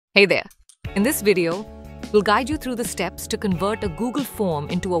Hey there! In this video, we'll guide you through the steps to convert a Google form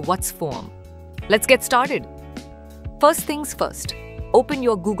into a WhatsForm. Let's get started. First things first, open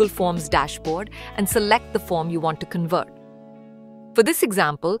your Google Forms dashboard and select the form you want to convert. For this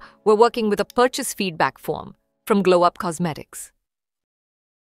example, we're working with a purchase feedback form from Glow Up Cosmetics.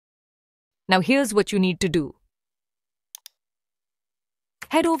 Now here's what you need to do.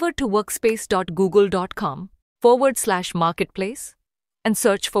 Head over to workspace.google.com/marketplace and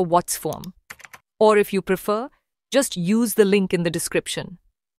search for WhatsForm. Or if you prefer, just use the link in the description.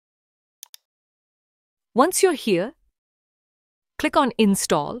 Once you're here, click on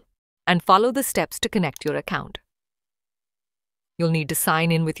Install and follow the steps to connect your account. You'll need to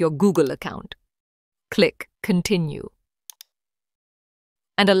sign in with your Google account. Click Continue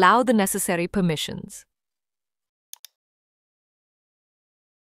and allow the necessary permissions.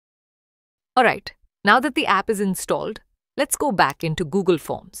 Alright, now that the app is installed, let's go back into Google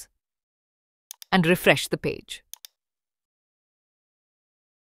Forms and refresh the page.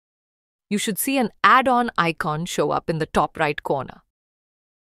 You should see an add-on icon show up in the top right corner.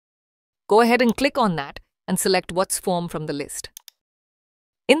 Go ahead and click on that and select WhatsForm from the list.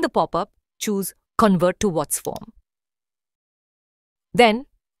 In the pop-up, choose Convert to WhatsForm. Then,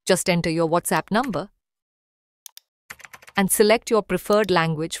 just enter your WhatsApp number and select your preferred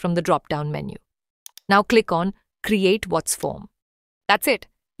language from the drop-down menu. Now click on Create WhatsForm. That's it.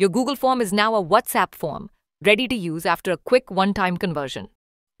 Your Google form is now a WhatsApp form, ready to use after a quick one-time conversion.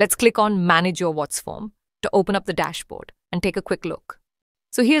 Let's click on Manage Your WhatsForm to open up the dashboard and take a quick look.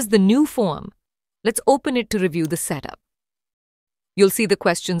 So here's the new form. Let's open it to review the setup. You'll see the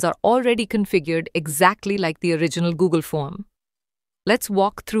questions are already configured exactly like the original Google form. Let's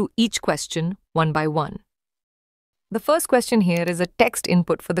walk through each question one by one. The first question here is a text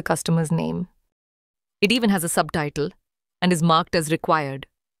input for the customer's name. It even has a subtitle and is marked as required,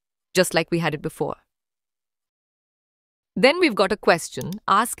 just like we had it before. Then we've got a question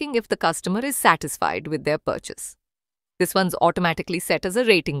asking if the customer is satisfied with their purchase. This one's automatically set as a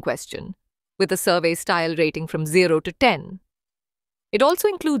rating question, with a survey-style rating from 0 to 10. It also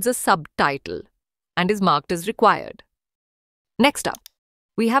includes a subtitle and is marked as required. Next up,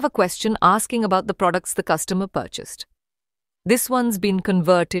 we have a question asking about the products the customer purchased. This one's been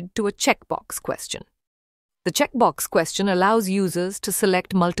converted to a checkbox question. The checkbox question allows users to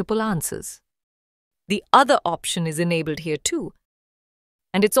select multiple answers. The other option is enabled here too,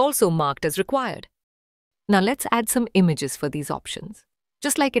 and it's also marked as required. Now let's add some images for these options,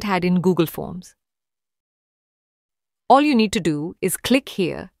 just like it had in Google Forms. All you need to do is click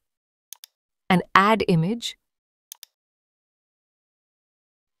here and add image.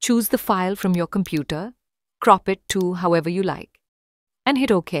 Choose the file from your computer, crop it to however you like, and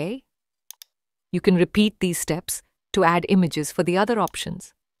hit OK. You can repeat these steps to add images for the other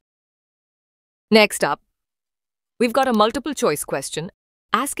options. Next up, we've got a multiple choice question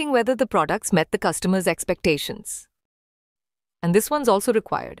asking whether the products met the customer's expectations. And this one's also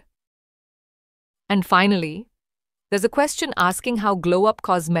required. And finally, there's a question asking how Glow Up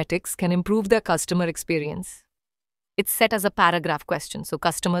Cosmetics can improve their customer experience. It's set as a paragraph question, so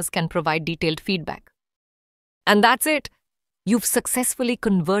customers can provide detailed feedback. And that's it. You've successfully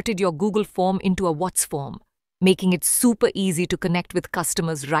converted your Google form into a WhatsForm, making it super easy to connect with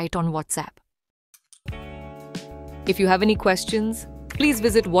customers right on WhatsApp. If you have any questions, please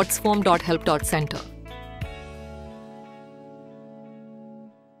visit whatsform.help.center.